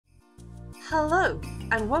Hello,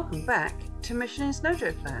 and welcome back to Mission in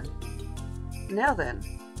Snowdriftland. Now then,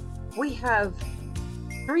 we have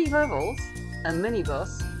 3 levels, a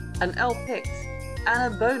mini-boss, an L-Pix,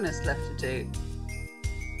 and a bonus left to do.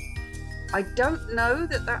 I don't know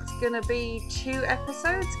that that's going to be 2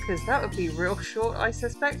 episodes, because that would be real short, I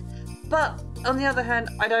suspect. But, on the other hand,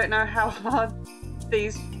 I don't know how hard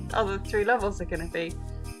these other 3 levels are going to be.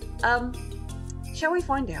 Shall we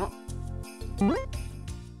find out?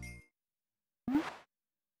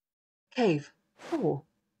 Cave 4.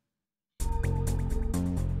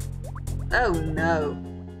 Oh no.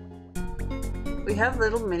 We have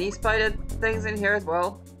little mini spider things in here as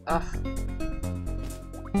well. Ugh.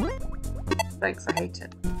 Thanks, I hate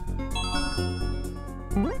it.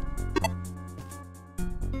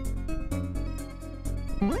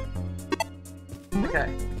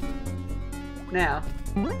 Okay. Now,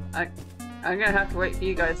 I'm gonna have to wait for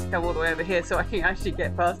you guys to come all the way over here so I can actually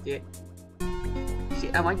get past you.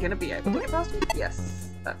 Am I gonna be able to get past you? Yes,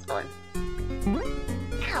 that's fine.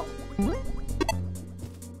 Ow.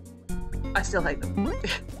 I still hate them.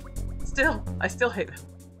 I still hate them.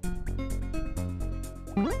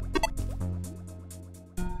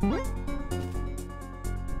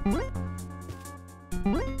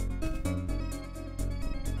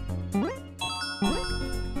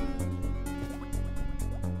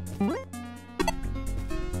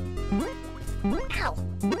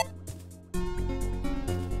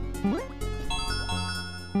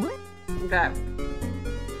 Okay.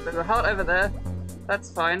 There's a heart over there. That's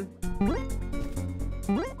fine.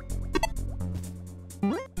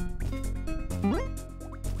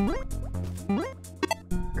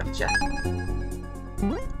 Gotcha.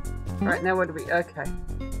 Right, now what do we... Okay.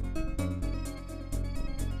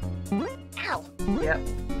 Ow. Yep.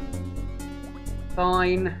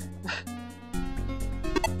 Fine.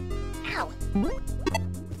 Ow.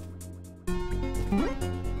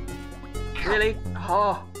 Really?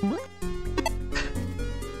 Oh.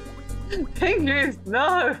 Pink juice,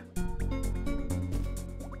 no!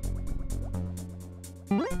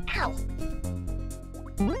 Ow.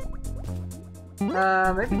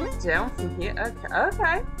 Maybe down from here. Okay,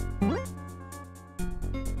 okay.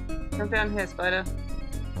 Come down here, spider.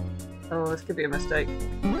 Oh, this could be a mistake.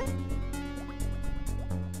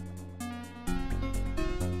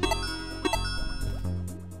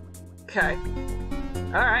 Okay.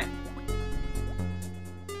 Alright.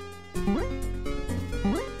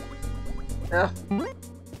 Oh.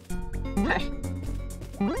 Okay.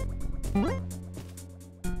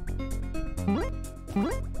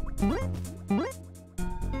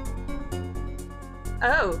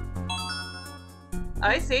 Oh.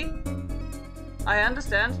 I see. I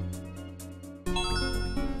understand.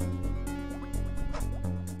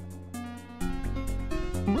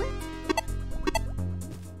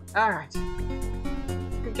 Alright.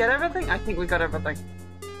 Get everything? I think we got everything.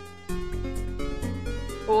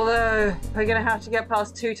 Although, we're gonna have to get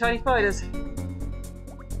past 2 tiny spiders.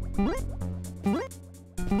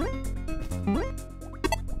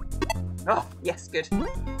 Oh, yes, good.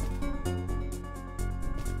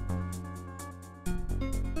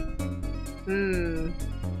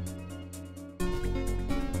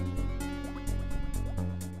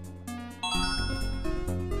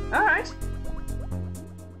 Alright.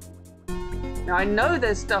 Now, I know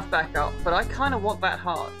there's stuff back up, but I kind of want that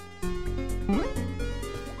heart.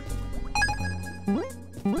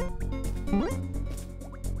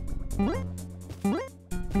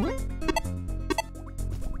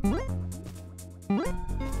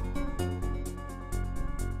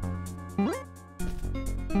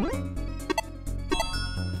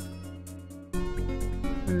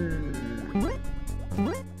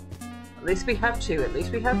 At least we have 2. At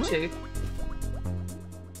least we have 2.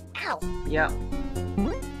 Ow. Yep.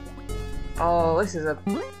 Oh, this is a...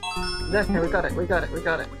 Okay, we got it. We got it. We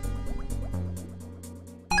got it.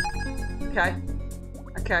 Okay.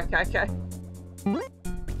 Okay, okay, okay.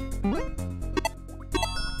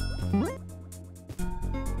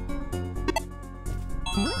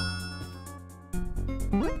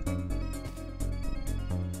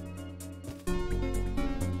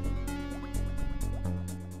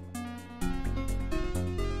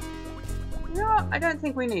 No, I don't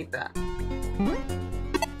think we need that.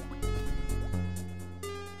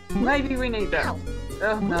 Maybe we need that.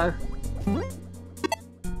 Oh no.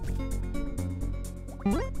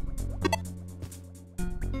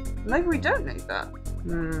 Maybe we don't need that.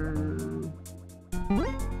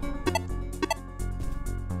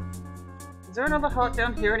 Is there another heart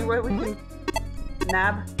down here anywhere we can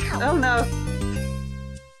nab? Oh no.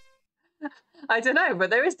 I don't know, but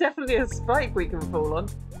there is definitely a spike we can fall on.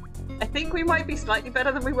 I think we might be slightly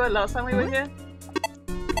better than we were last time we were here.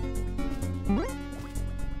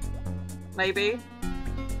 Maybe.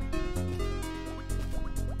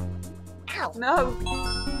 Ow. No!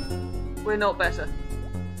 We're not better.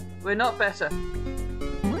 We're not better.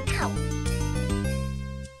 Ow.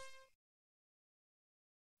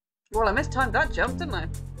 Well, I mistimed that jump, didn't I?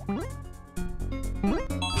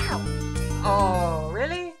 Ow. Oh,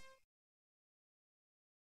 really?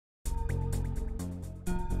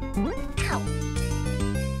 Ow.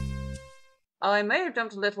 I may have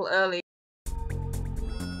jumped a little early.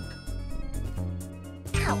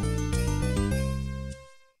 Ow.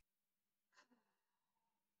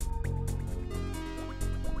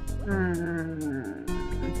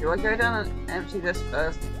 Do I go down and empty this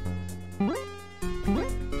first?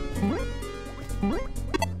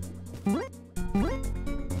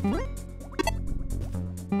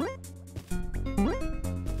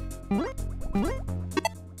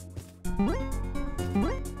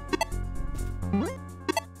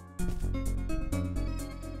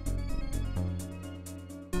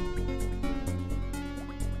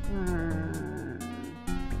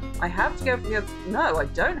 I have to go from the other... No, I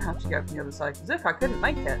don't have to go from the other side, because if I couldn't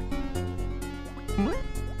make it.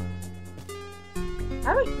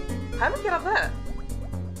 How do we get up there?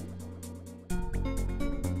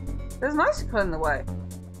 There's an icicle in the way.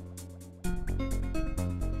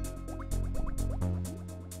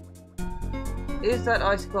 Is that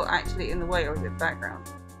icicle actually in the way, or is it background?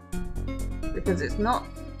 Because it's not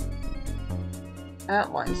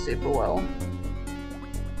outlined super well.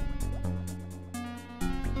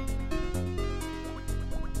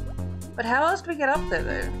 But how else do we get up there,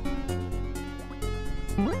 though?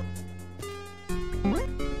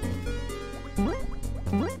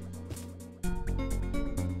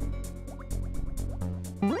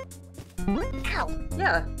 Ow.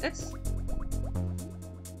 Yeah, it's...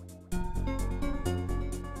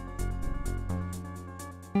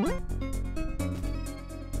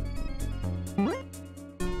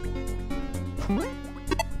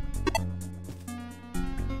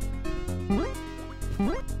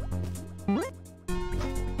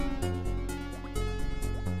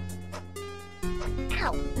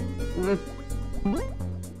 Ow.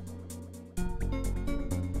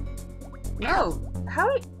 No! How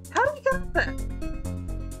do we get up there?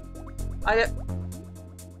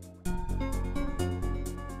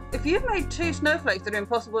 If you've made 2 snowflakes that are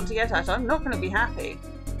impossible to get at, I'm not going to be happy.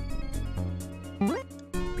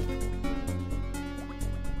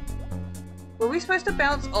 Were we supposed to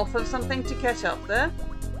bounce off of something to get up there?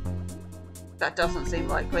 That doesn't seem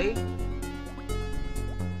likely.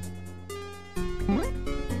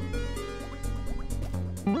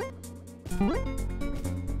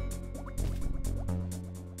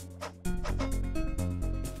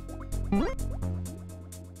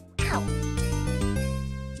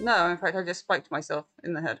 No, in fact, I just spiked myself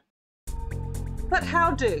in the head. But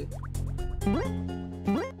how do?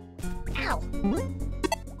 Ow.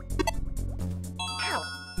 Ow.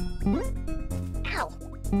 Ow.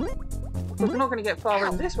 Because we're not going to get far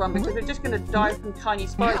in this one because we're just going to die from tiny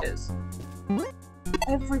spiders.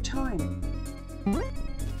 Every time.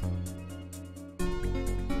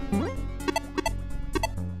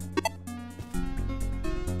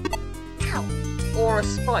 Ow. Or a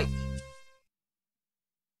spike.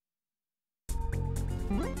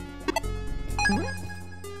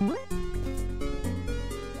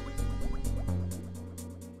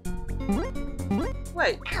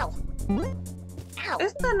 Wait, Ow. Ow.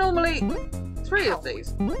 isn't there normally 3 of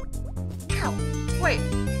these? Ow. Wait,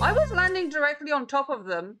 I was landing directly on top of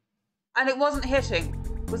them and it wasn't hitting.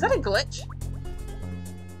 Was that a glitch?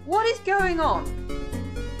 What is going on?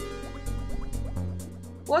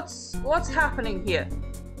 What's happening here?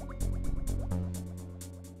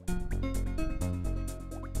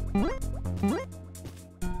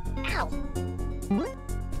 Ow.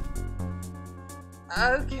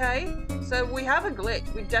 Okay, so we have a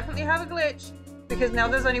glitch. We definitely have a glitch because now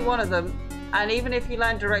there's only 1 of them, and even if you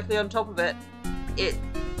land directly on top of it, it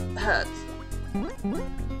hurts.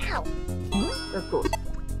 Ow. Of course.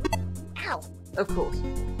 Ow. Of course.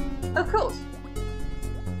 Of course.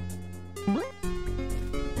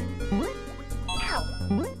 Ow.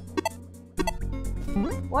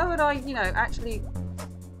 Why would I, you know, actually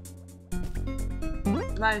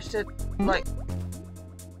manage to, like...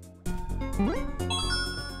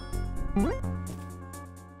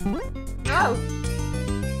 No!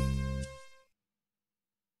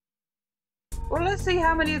 Well, let's see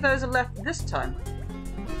how many of those are left this time.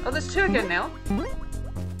 Oh, there's 2 again now.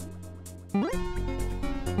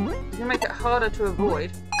 It's gonna make it harder to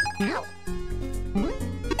avoid. Ow.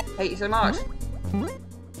 Hate you so much.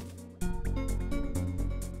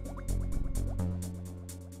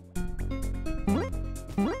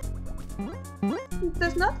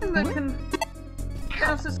 There's nothing that can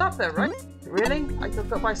bounce us up there, right? Really? I got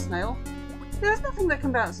got by a snail? There's nothing that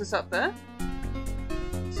can bounce us up there.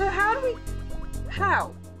 So how do we...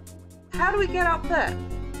 How? How do we get up there?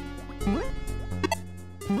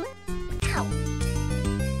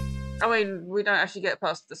 I mean, we don't actually get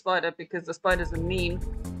past the spider because the spiders are mean.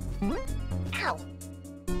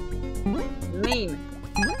 Mean.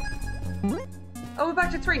 Oh, we're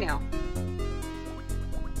back to 3 now.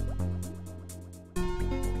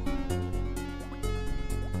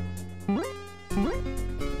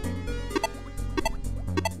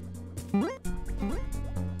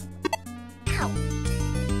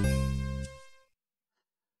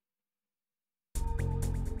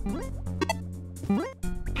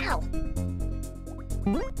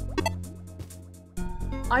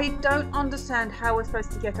 I don't understand how we're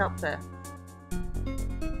supposed to get up there.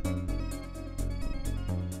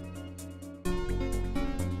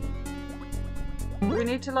 We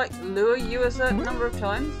need to, like, lure you a certain number of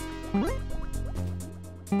times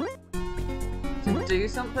to do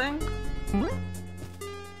something.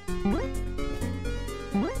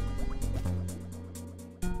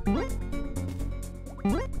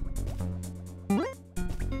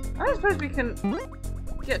 I don't suppose we can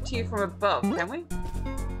get to you from above, can we?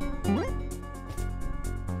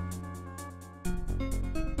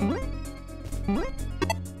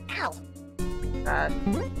 Bad.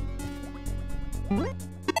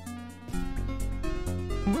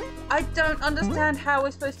 I don't understand how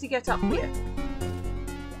we're supposed to get up here.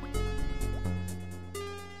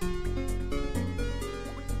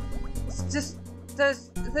 It's just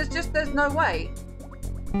there's no way.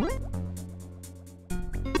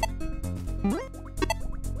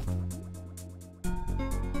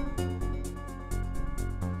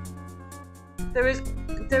 There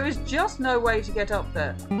is just no way to get up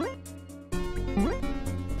there.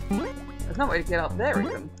 There's no way to get up there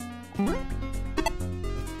even.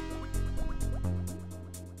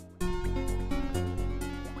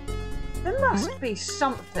 There must be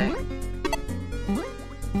something.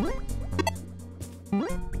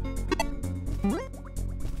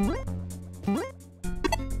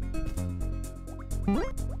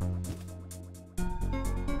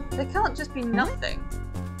 There can't just be nothing.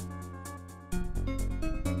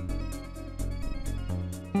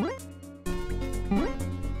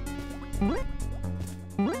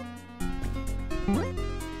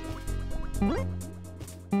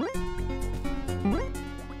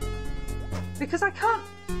 Because I can't...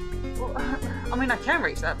 Well, I mean, I can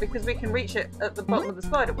reach that because we can reach it at the bottom of the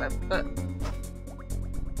spider web, but...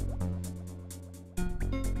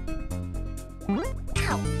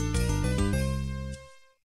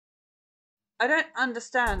 I don't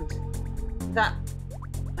understand that...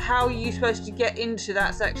 How are you supposed to get into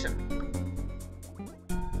that section?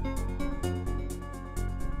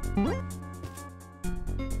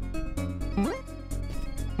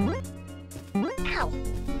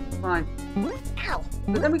 Fine.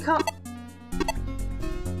 But then we can't...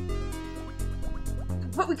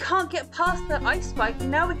 But we can't get past the ice spike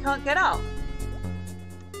and now we can't get up.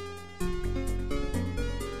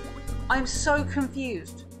 I'm so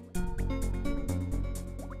confused.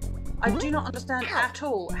 I do not understand at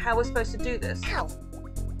all how we're supposed to do this.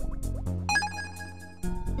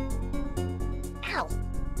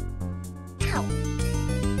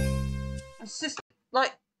 It's just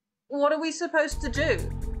like, what are we supposed to do?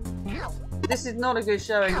 This is not a good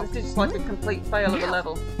showing. This is just like a complete fail of a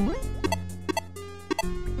level.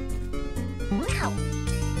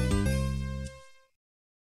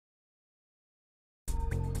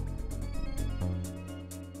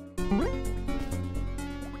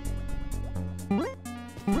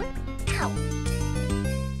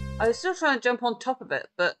 I was still trying to jump on top of it,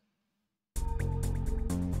 but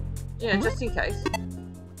yeah, just in case.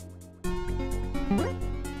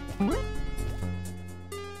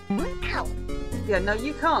 Yeah, no,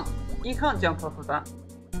 you can't. You can't jump off of that.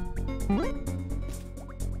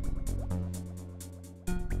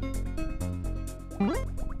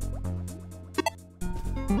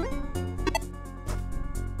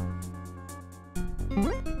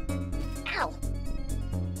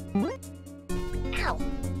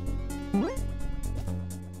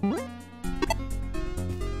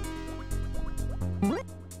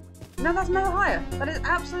 No, that's no higher. That is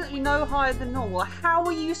absolutely no higher than normal. How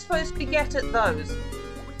are you supposed to get at those?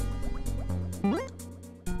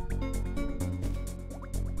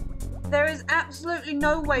 There is absolutely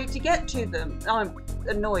no way to get to them. I'm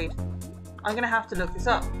annoyed. I'm gonna have to look this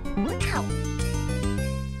up.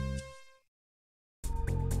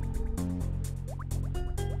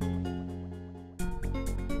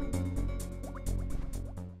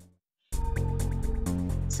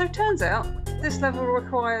 So turns out this level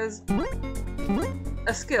requires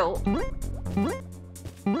a skill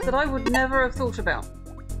that I would never have thought about.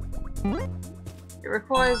 It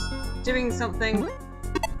requires doing something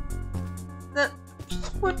that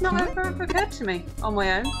would not have ever occurred to me on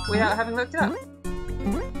my own without having looked it up.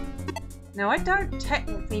 Now, I don't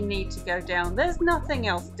technically need to go down. There's nothing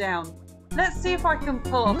else down. Let's see if I can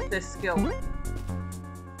pull off this skill.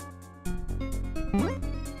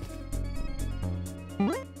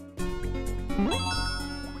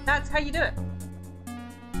 That's how you do it.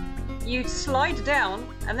 You slide down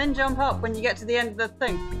and then jump up when you get to the end of the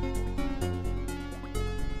thing.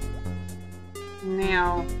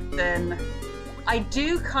 Now, then, I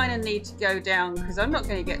do kind of need to go down because I'm not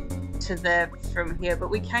going to get to there from here, but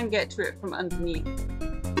we can get to it from underneath.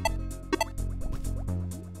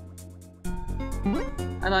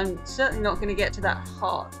 And I'm certainly not going to get to that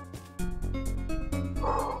heart.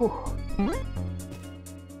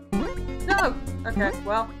 No! Okay,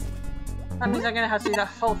 well, that means I'm going to have to do that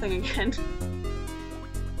whole thing again.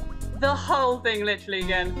 The whole thing literally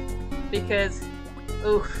again. Because,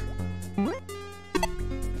 oof.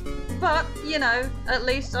 But, you know, at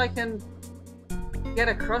least I can get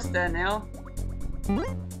across there now.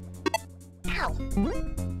 Ow.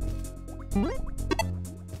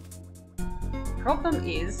 Problem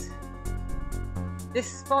is,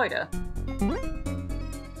 this spider.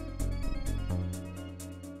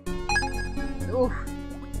 Oof.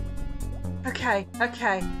 Okay,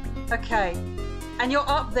 okay, okay. And you're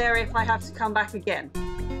up there if I have to come back again.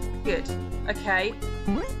 Good. Okay.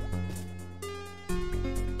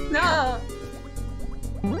 No! Ah.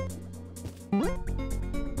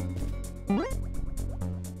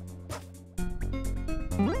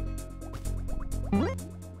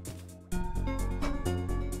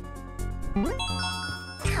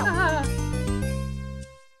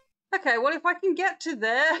 Okay, well if I can get to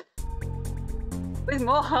there with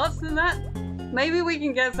more hearts than that, maybe we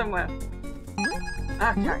can get somewhere.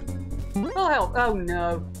 Okay. Full health. Oh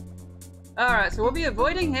no. Alright, so we'll be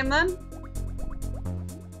avoiding him then.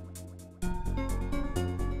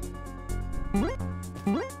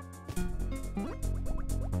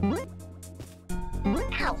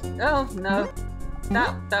 Ow. Oh no.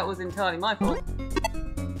 That was entirely my fault.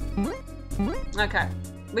 Okay,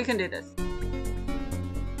 we can do this.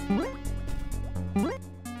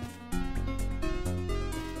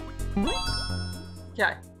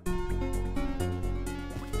 Okay.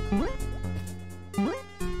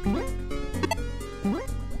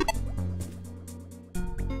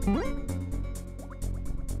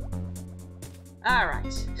 All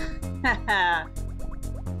right.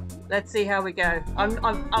 Let's see how we go. I'm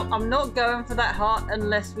not going for that heart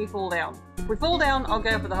unless we fall down. If we fall down, I'll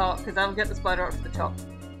go for the heart because I'll get the spider up to the top.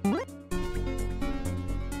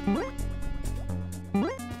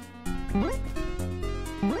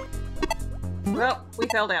 Well, we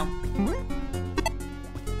fell down.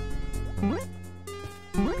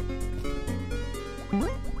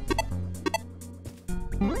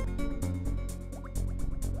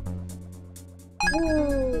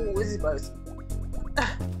 Ooh, this is close.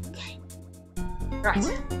 Okay. Right.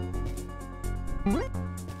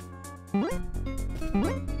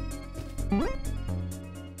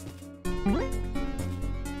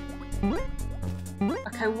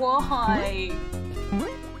 Okay, why?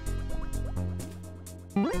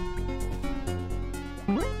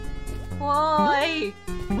 Why?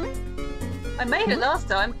 I made it last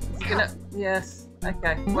time. Is it gonna... Yes.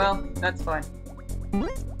 Okay, well, that's fine.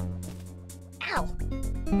 Ow.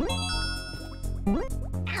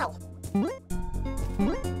 Ow.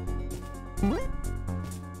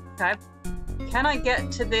 Okay. Can I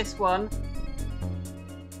get to this one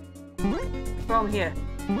from here?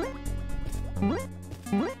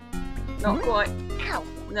 Not quite. Ow.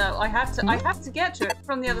 No, I have to get to it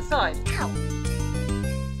from the other side. Ow.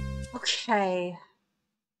 Okay.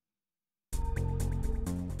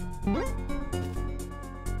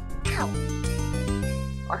 Ow.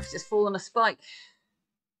 I could just fall on a spike.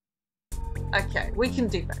 Okay, we can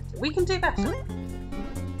do better. We can do better.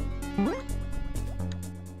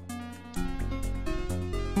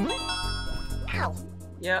 Ow.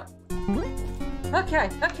 Yep. Okay,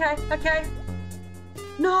 okay, okay.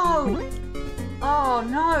 No! Oh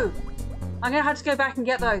no! I'm gonna have to go back and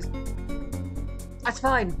get those. That's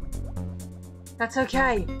fine. That's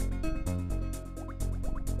okay.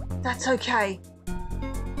 That's okay.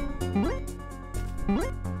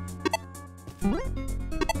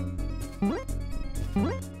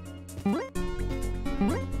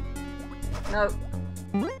 No.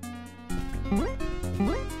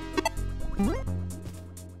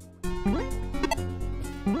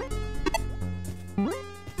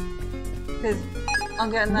 I'm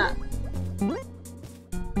getting that.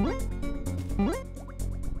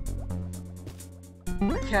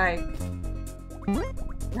 Okay.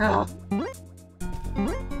 Oh.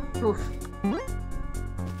 Oof.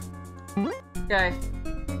 Okay.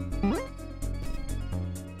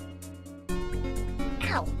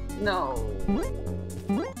 Ow. No.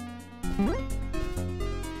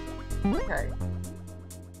 Okay.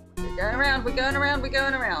 We're going around, we're going around, we're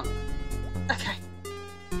going around. Okay.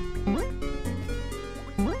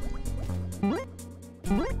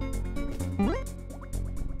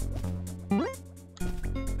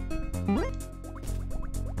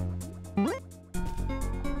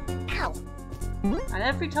 Ow. And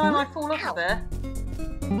every time I fall off of there,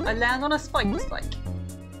 I land on a spiky spike.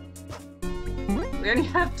 We only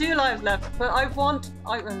have 2 lives left, but I want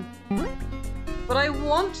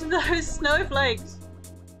those snowflakes.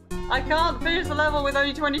 I can't finish the level with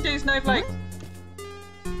only 22 snowflakes.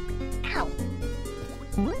 Ow.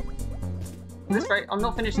 At this rate, I'm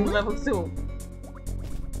not finishing the level soon.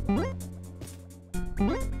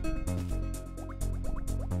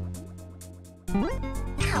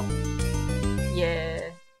 Ow.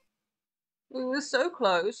 Yeah. We were so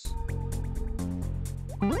close.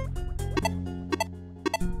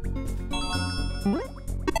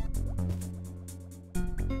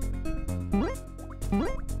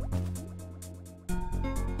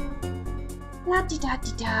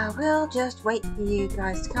 La-di-da-di-da, we'll just wait for you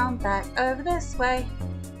guys to come back over this way.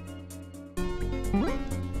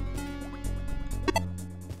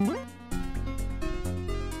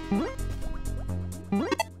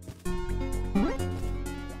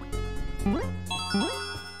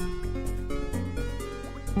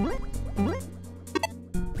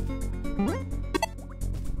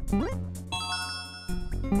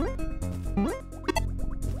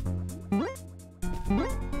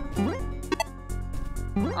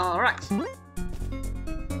 Alright.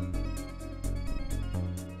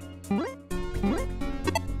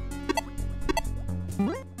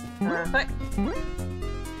 Perfect.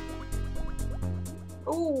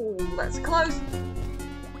 Ooh, that's close.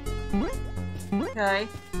 Okay.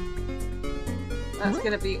 That's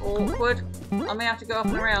gonna be awkward. I may have to go up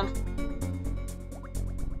and around.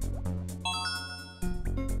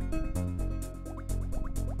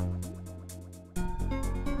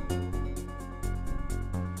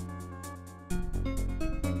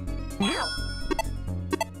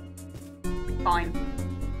 Fine.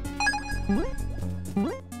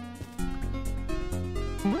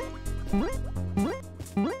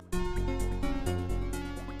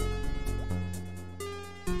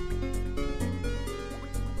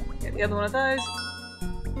 Get the other one of those.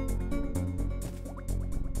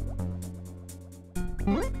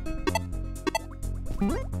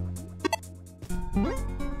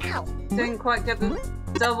 Ow. Didn't quite get the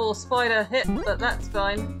double spider hit, but that's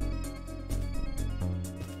fine.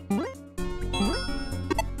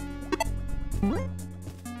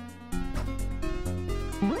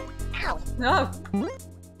 Ow. No!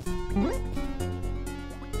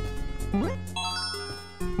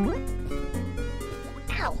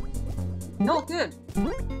 Ow. Not good.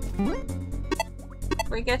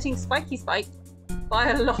 We're getting spiky spiked by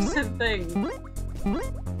a lot of things.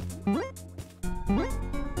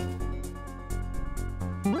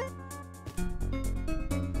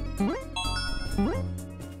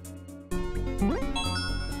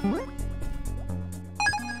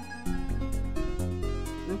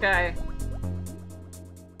 Okay.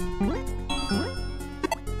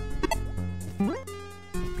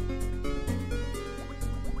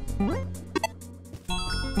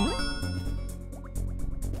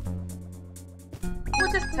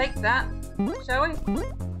 We'll just take that, shall we?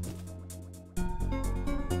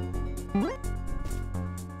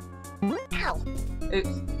 Ow.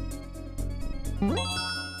 Oops.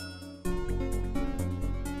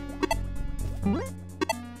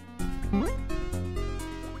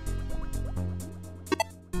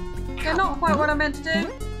 They're not quite what I meant to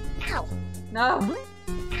do. Ow. No.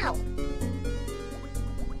 Ow.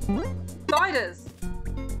 Spiders.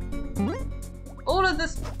 All of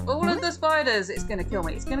the spiders. It's gonna kill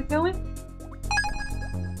me. It's gonna kill me.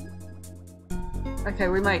 Okay,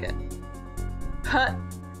 we made it. But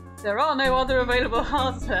there are no other available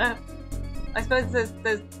hearts there. I suppose there's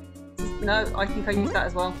no. I think I use that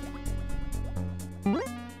as well.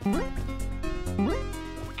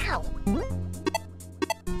 Ow.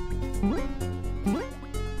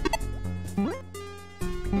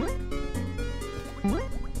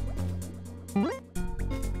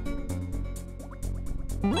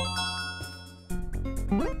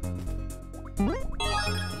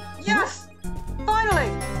 Yes!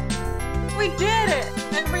 Finally! We did it,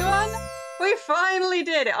 everyone! We finally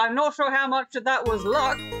did it! I'm not sure how much of that was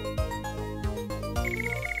luck.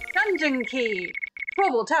 Dungeon key!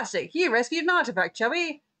 Trouble-tastic, you rescued an artifact,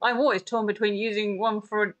 Chubby. I'm always torn between using one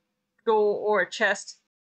for a door or a chest.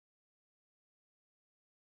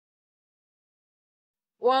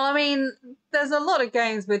 Well, I mean, there's a lot of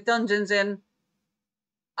games with dungeons in.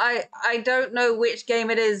 I don't know which game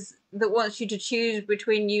it is that wants you to choose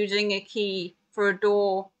between using a key for a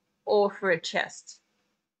door or for a chest.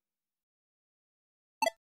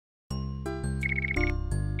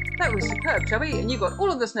 That was superb, Chubby, and you got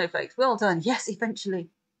all of the snowflakes. Well done. Yes, eventually.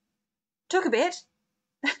 Took a bit.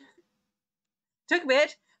 Took a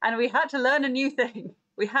bit, and we had to learn a new thing.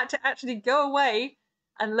 We had to actually go away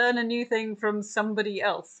and learn a new thing from somebody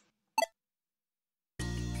else.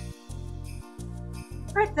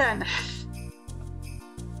 Right then.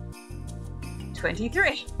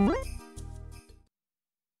 23.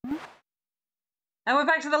 And we're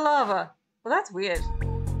back to the lava. Well, that's weird.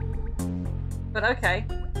 But okay.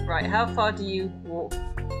 Right, how far do you walk?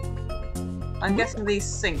 I'm guessing these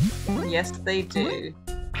sink. Yes, they do.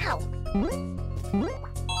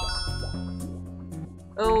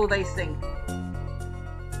 Oh, they sink.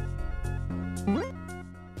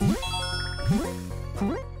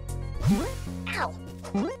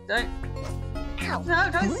 Don't. No,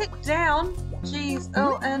 don't sit down. Jeez.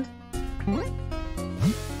 Oh, and.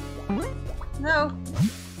 No.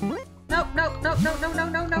 No, no, no, no, no, no,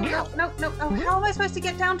 no, no, no, no, no. Oh, how am I supposed to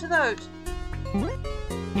get down to those?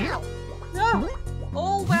 No.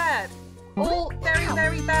 All bad. All very,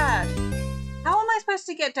 very bad. How am I supposed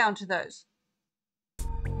to get down to those?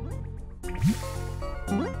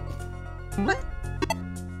 But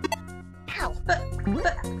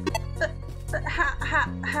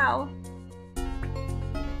how?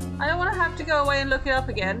 I don't want to have to go away and look it up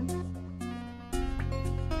again.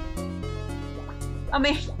 I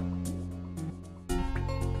mean,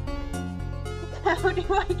 how do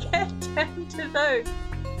I get down to those?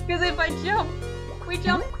 Because if I jump, we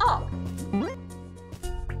jump up.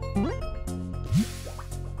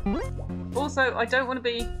 Also, I don't want to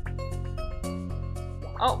be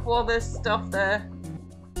up while there's stuff there.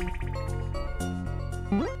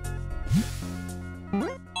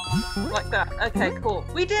 Like that. Okay, cool.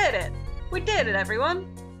 We did it! We did it, everyone!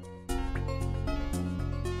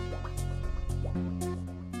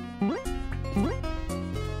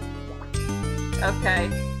 Okay.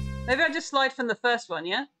 Maybe I just slide from the first one,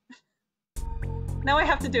 yeah? Now I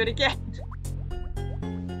have to do it again.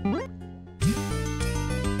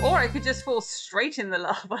 Or I could just fall straight in the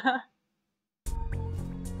lava.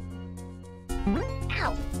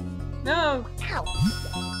 Ow. No! Ow.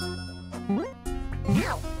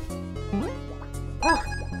 Ow. Oh.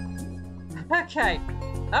 Okay.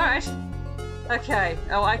 Alright. Okay.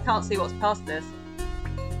 Oh, I can't see what's past this.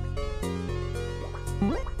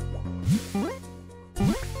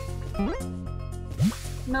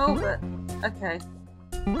 No, but... okay.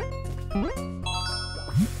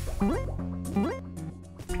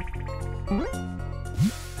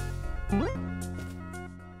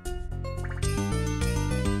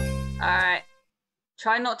 Alright.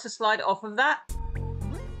 Try not to slide off of that.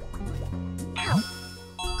 Ow.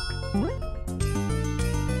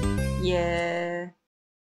 Yeah.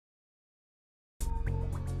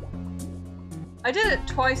 I did it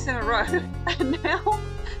twice in a row, and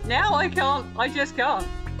now I can't. I just can't.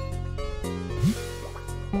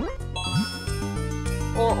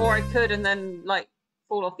 Or I could and then, like,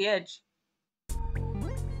 fall off the edge.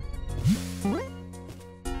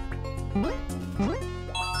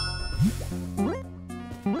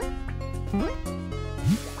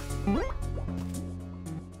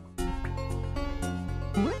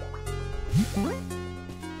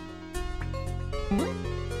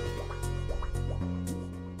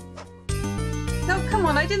 No, come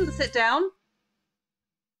on, I didn't sit down.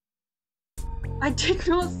 I did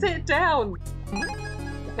not sit down.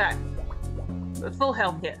 Okay. We're full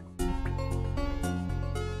health here.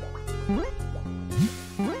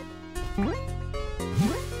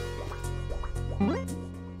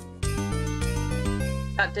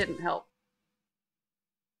 That didn't help.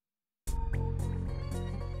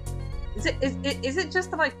 Is it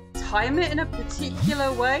just that I time it in a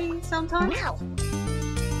particular way sometimes? Ow.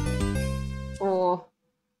 Or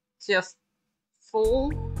just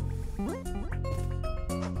fall?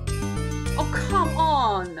 Oh, come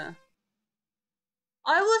on!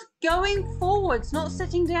 I was going forwards, not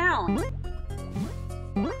sitting down.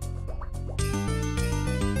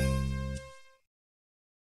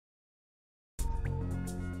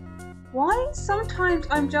 Why sometimes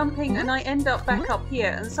I'm jumping and I end up back up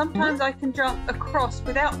here, and sometimes I can jump across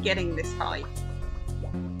without getting this high?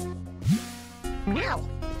 Ow.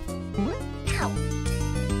 Ow.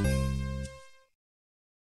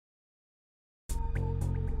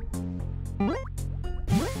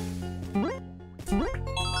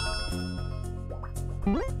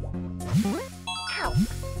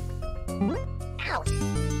 Ow.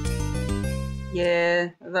 Yeah,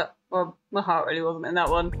 well, my heart really wasn't in that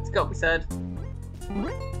one. It's got to be said.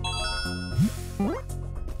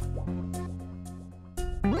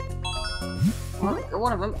 Well,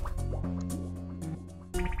 one of them.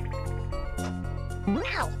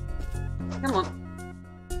 Ow. Come on.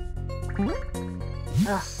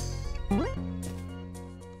 Ugh.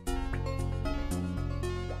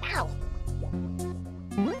 Ow.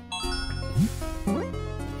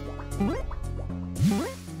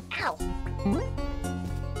 Ow.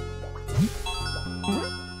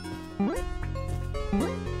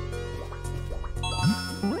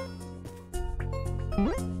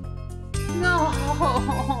 No.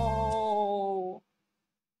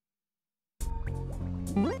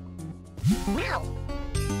 Ow.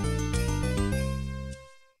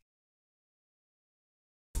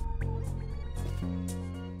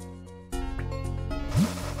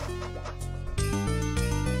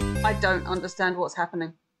 I don't understand what's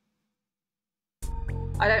happening.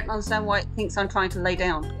 I don't understand why it thinks I'm trying to lay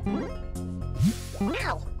down.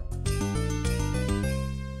 Ow.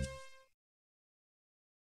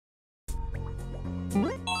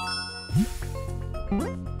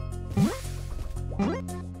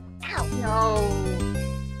 Ow. No.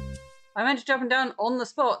 I meant to jump down on the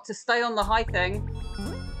spot to stay on the high thing.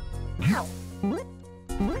 Ow.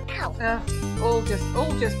 Ow. All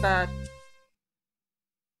just bad.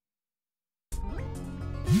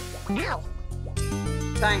 Ow.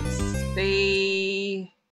 Thanks,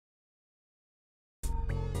 B.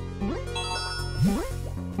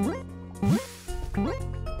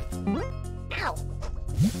 Ow.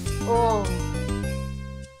 Oh.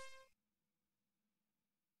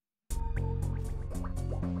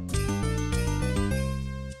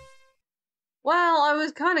 Well, I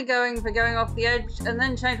was kind of going for going off the edge and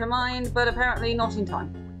then changed my mind, but apparently not in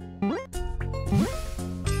time.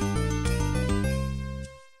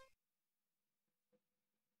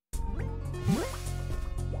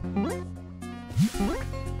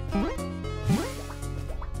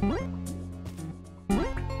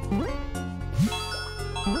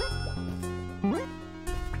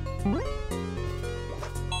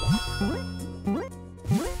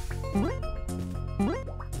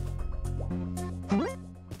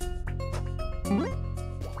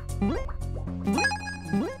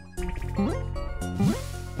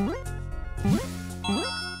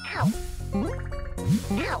 Ow.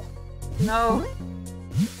 Ow. No.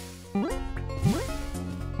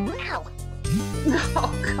 Ow. No,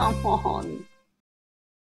 come on.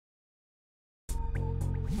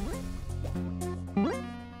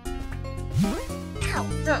 Ow.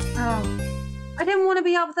 Oh. I didn't want to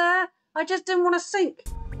be up there. I just didn't want to sink.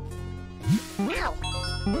 Ow.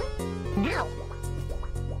 Ow.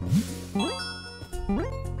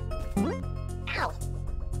 Ow.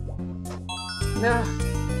 Ugh.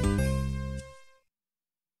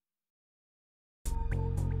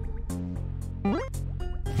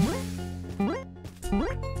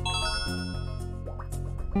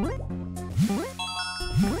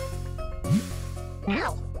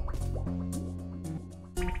 Ow.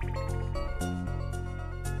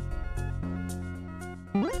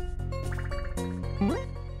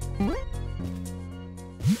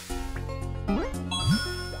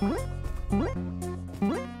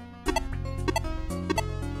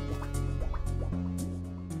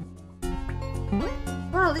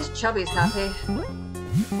 Well, at least Chubby's happy.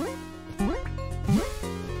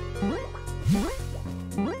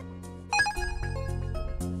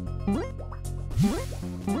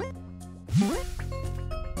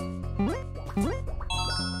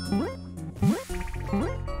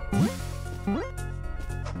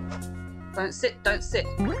 Don't sit, don't sit.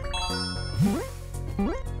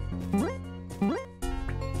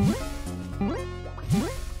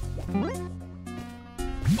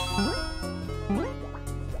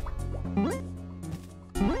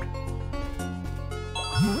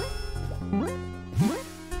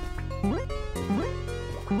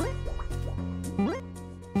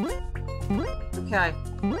 Okay.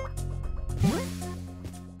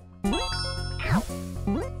 Ow.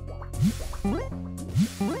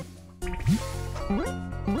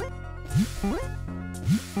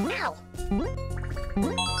 Ow.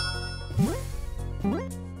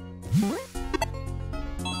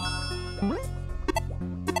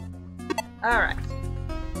 Alright.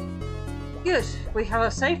 Good. We have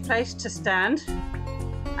a safe place to stand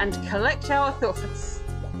and collect our thoughts.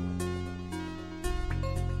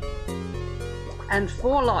 And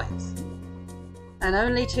 4 lights. And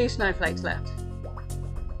only 2 snowflakes left.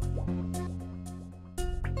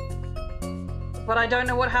 But I don't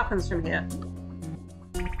know what happens from here.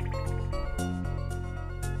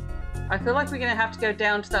 I feel like we're going to have to go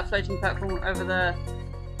down to that floating platform over there.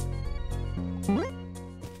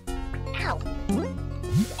 Ow.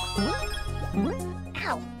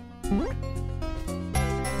 Ow.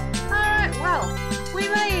 Alright, well, we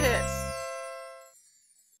made it!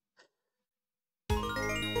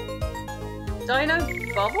 Dino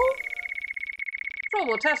Bubble?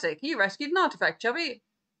 Trouble-tastic, you rescued an artifact, Chubby.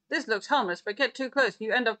 This looks harmless, but get too close and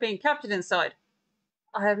you end up being captured inside.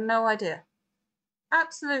 I have no idea.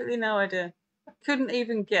 Absolutely no idea. I couldn't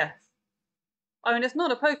even guess. I mean, it's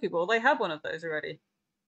not a Pokeball, they have one of those already.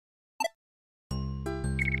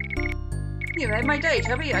 You made my day,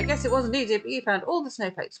 Chubby. I guess it wasn't easy, but you found all the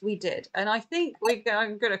snowflakes. We did. And I think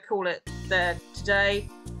I'm going to call it there today.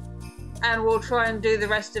 And we'll try and do the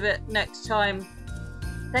rest of it next time.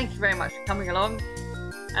 Thank you very much for coming along.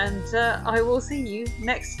 And I will see you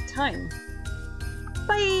next time.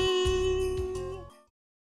 Bye!